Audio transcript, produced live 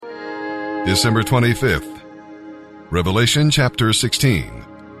December 25th, Revelation chapter 16,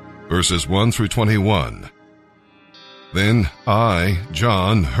 verses 1 through 21. Then I,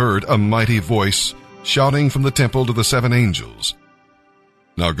 John, heard a mighty voice shouting from the temple to the 7 angels,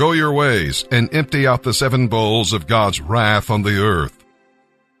 "Now go your ways and empty out the 7 bowls of God's wrath on the earth."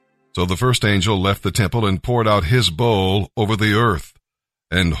 So the first angel left the temple and poured out his bowl over the earth,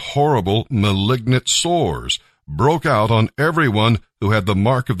 and horrible, malignant sores broke out on everyone who had the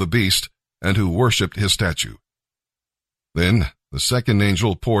mark of the beast and who worshipped his statue. Then the second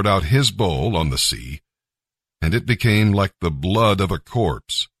angel poured out his bowl on the sea, and it became like the blood of a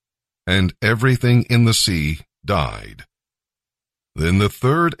corpse, and everything in the sea died. Then the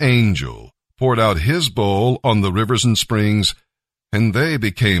third angel poured out his bowl on the rivers and springs, and they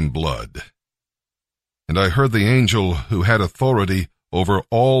became blood. And I heard the angel who had authority over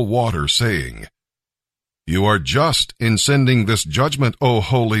all water saying, "You are just in sending this judgment, O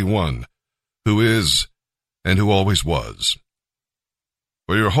Holy One, who is and who always was.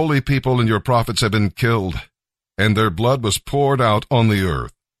 For your holy people and your prophets have been killed, and their blood was poured out on the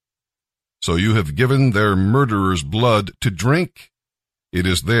earth. So you have given their murderers blood to drink. It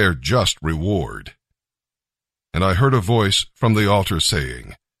is their just reward." And I heard a voice from the altar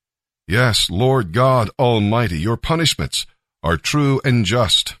saying, "Yes, Lord God Almighty, your punishments are true and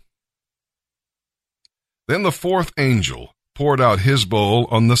just." Then the fourth angel poured out his bowl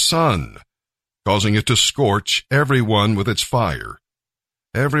on the sun, causing it to scorch everyone with its fire.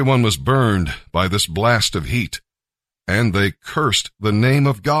 Everyone was burned by this blast of heat, and they cursed the name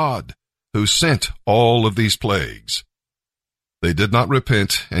of God, who sent all of these plagues. They did not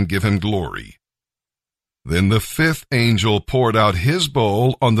repent and give him glory. Then the fifth angel poured out his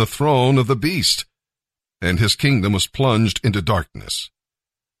bowl on the throne of the beast, and his kingdom was plunged into darkness,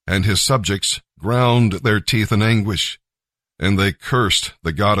 and his subjects ground their teeth in anguish, and they cursed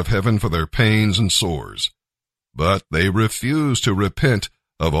the God of heaven for their pains and sores. But they refused to repent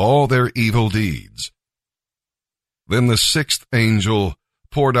of all their evil deeds. Then the sixth angel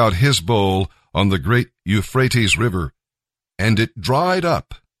poured out his bowl on the great Euphrates River, and it dried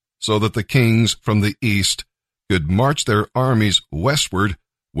up, so that the kings from the east could march their armies westward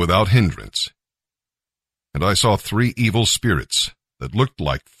without hindrance. And I saw 3 evil spirits that looked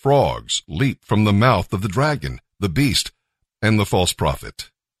like frogs leap from the mouth of the dragon, the beast, and the false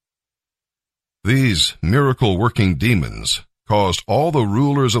prophet. These miracle-working demons caused all the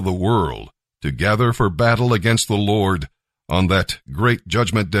rulers of the world to gather for battle against the Lord on that great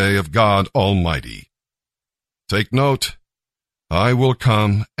judgment day of God Almighty. Take note, I will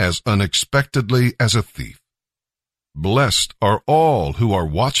come as unexpectedly as a thief. Blessed are all who are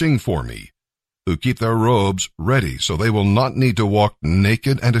watching for me, who keep their robes ready so they will not need to walk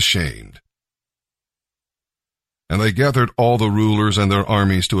naked and ashamed. And they gathered all the rulers and their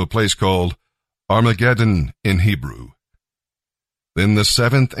armies to a place called Armageddon in Hebrew. Then the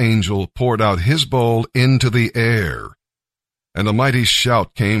 7th angel poured out his bowl into the air, and a mighty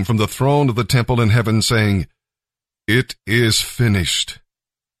shout came from the throne of the temple in heaven, saying, "It is finished."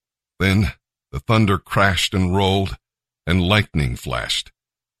 Then the thunder crashed and rolled, and lightning flashed,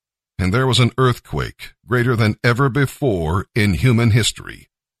 and there was an earthquake greater than ever before in human history.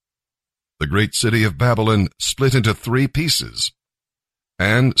 The great city of Babylon split into 3 pieces,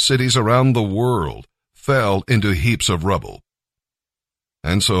 and cities around the world fell into heaps of rubble.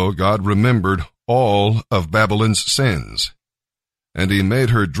 And so God remembered all of Babylon's sins, and he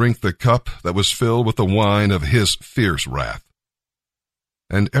made her drink the cup that was filled with the wine of his fierce wrath.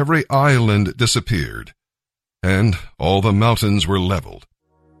 And every island disappeared, and all the mountains were leveled.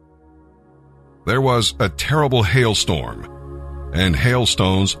 There was a terrible hailstorm, and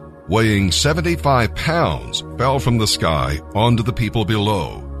hailstones weighing 75 pounds fell from the sky onto the people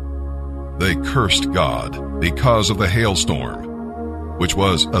below. They cursed God because of the hailstorm, which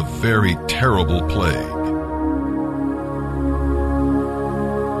was a very terrible plague.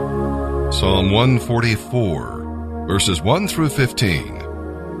 Psalm 144, verses 1 through 15.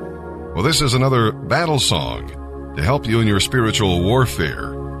 Well, this is another battle song to help you in your spiritual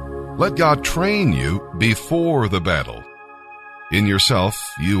warfare. Let God train you before the battle. In yourself,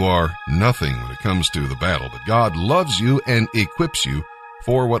 you are nothing when it comes to the battle, but God loves you and equips you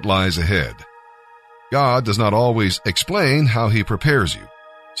for what lies ahead. God does not always explain how he prepares you,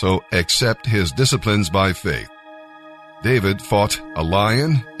 so accept his disciplines by faith. David fought a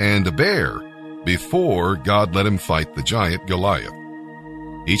lion and a bear before God let him fight the giant Goliath.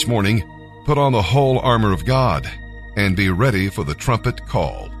 Each morning, put on the whole armor of God and be ready for the trumpet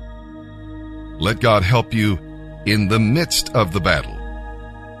call. Let God help you in the midst of the battle.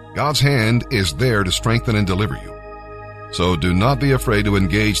 God's hand is there to strengthen and deliver you. So do not be afraid to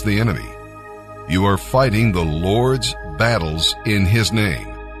engage the enemy. You are fighting the Lord's battles in His name,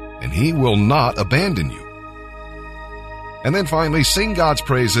 and He will not abandon you. And then finally, sing God's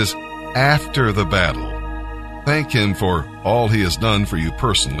praises after the battle. Thank Him for all He has done for you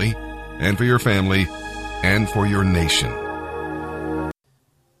personally, and for your family, and for your nation.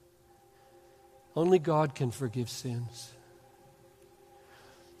 Only God can forgive sins.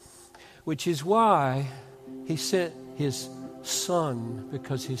 Which is why He sent His Son,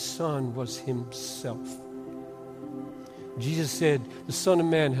 because His Son was Himself. Jesus said, the Son of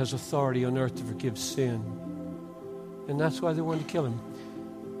Man has authority on earth to forgive sin. And that's why they wanted to kill Him.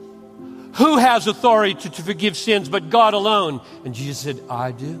 Who has authority to forgive sins but God alone? And Jesus said,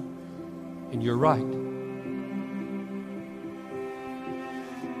 I do. And you're right.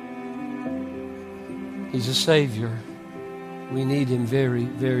 He's a Savior. We need Him very,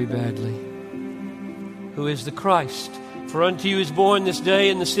 very badly. Who is the Christ? For unto you is born this day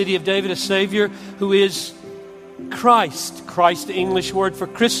in the city of David a Savior who is Christ. Christ, the English word for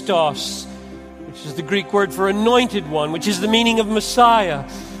Christos, which is the Greek word for anointed one, which is the meaning of Messiah,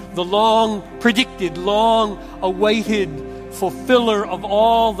 the long predicted, long awaited fulfiller of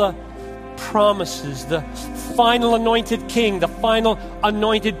all the promises, the final anointed king, the final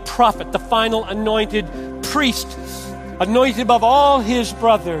anointed prophet, the final anointed priest, anointed above all his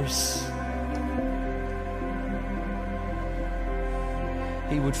brothers.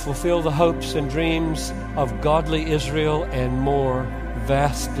 He would fulfill the hopes and dreams of godly Israel and more,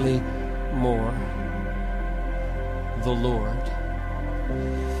 vastly more. The Lord.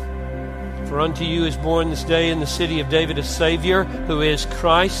 For unto you is born this day in the city of David a Savior, who is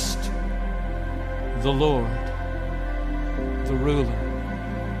Christ, the Lord, the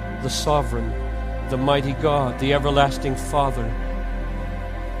ruler, the sovereign, the mighty God, the everlasting Father,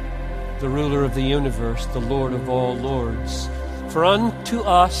 the ruler of the universe, the Lord of all lords. For unto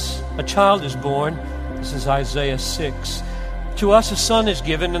us a child is born. This is Isaiah 6. To us a son is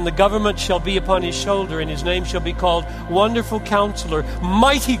given, and the government shall be upon his shoulder, and his name shall be called Wonderful Counselor,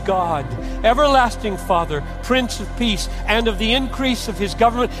 Mighty God, Everlasting Father, Prince of Peace. And of the increase of his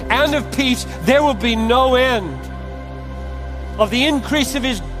government and of peace there will be no end. Of the increase of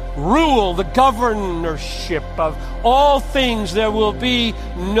his rule, the governorship of all things, there will be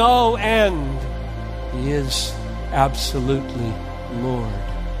no end. He is absolutely Lord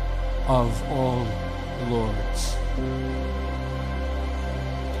of all lords.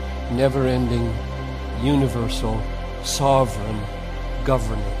 Never-ending, universal, sovereign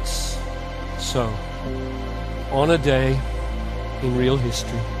governance. So, on a day in real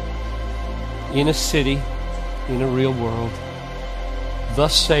history, in a city, in a real world, the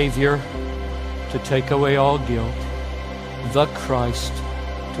Savior to take away all guilt, the Christ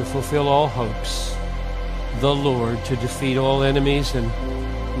to fulfill all hopes, the Lord to defeat all enemies and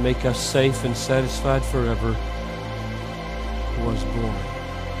make us safe and satisfied forever, was born.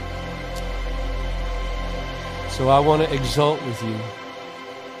 So I want to exult with you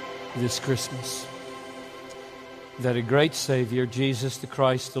this Christmas that a great Savior, Jesus the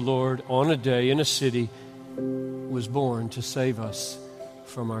Christ, the Lord, on a day in a city was born to save us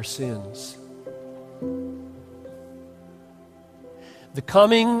from our sins. The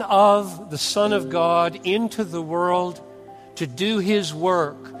coming of the Son of God into the world to do His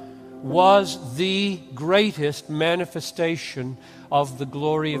work was the greatest manifestation of the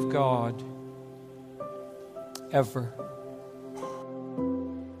glory of God ever.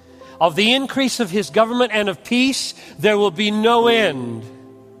 Of the increase of His government and of peace, there will be no end.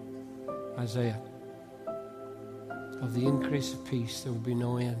 Isaiah. Of the increase of peace, there will be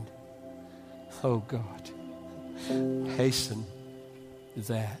no end. Oh God, hasten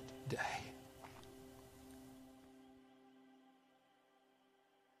that day.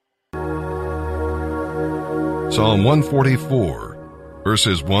 Psalm 144,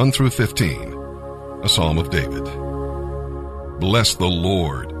 verses 1 through 15, a psalm of David. Bless the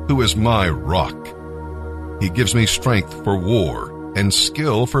Lord, who is my rock. He gives me strength for war and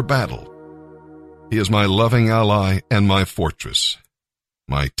skill for battle. He is my loving ally and my fortress,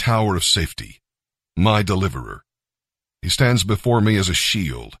 my tower of safety, my deliverer. He stands before me as a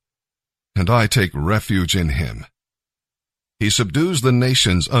shield, and I take refuge in Him. He subdues the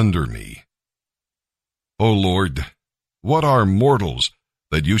nations under me. O Lord, what are mortals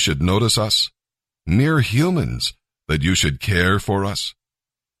that you should notice us? Mere humans that you should care for us?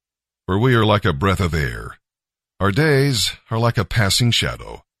 For we are like a breath of air. Our days are like a passing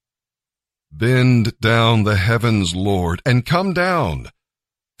shadow. Bend down the heavens, Lord, and come down.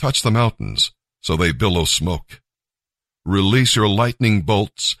 Touch the mountains so they billow smoke. Release your lightning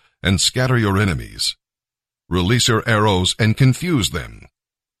bolts and scatter your enemies. Release your arrows and confuse them.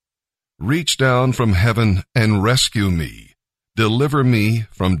 Reach down from heaven and rescue me. Deliver me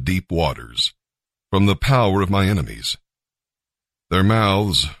from deep waters, from the power of my enemies. Their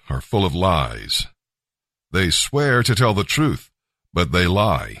mouths are full of lies. They swear to tell the truth, but they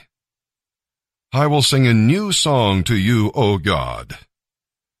lie. I will sing a new song to you, O God.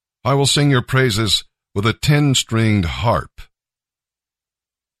 I will sing your praises with a 10-stringed harp.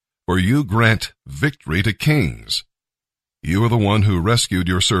 For you grant victory to kings. You are the one who rescued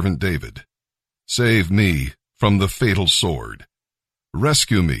your servant David. Save me from the fatal sword.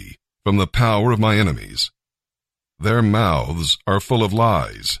 Rescue me from the power of my enemies. Their mouths are full of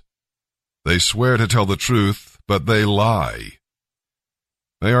lies. They swear to tell the truth, but they lie.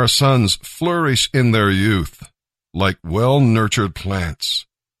 May our sons flourish in their youth, like well-nurtured plants.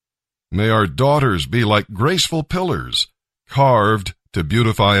 May our daughters be like graceful pillars, carved to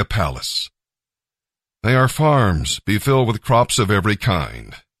beautify a palace. May our farms be filled with crops of every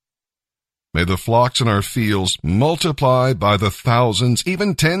kind. May the flocks in our fields multiply by the thousands,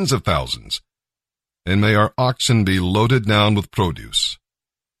 even tens of thousands. And may our oxen be loaded down with produce.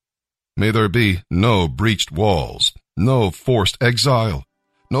 May there be no breached walls, no forced exile,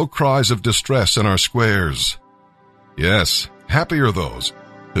 no cries of distress in our squares. Yes, happy are those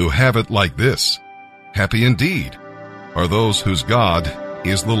who have it like this. Happy indeed are those whose God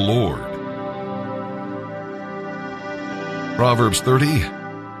is the Lord. Proverbs 30,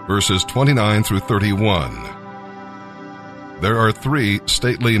 verses 29 through 31. There are 3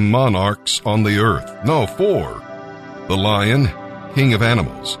 stately monarchs on the earth. No, 4. The lion, king of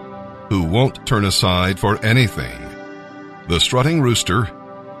animals, who won't turn aside for anything. The strutting rooster,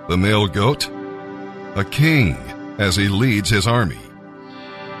 the male goat, a king as he leads his army.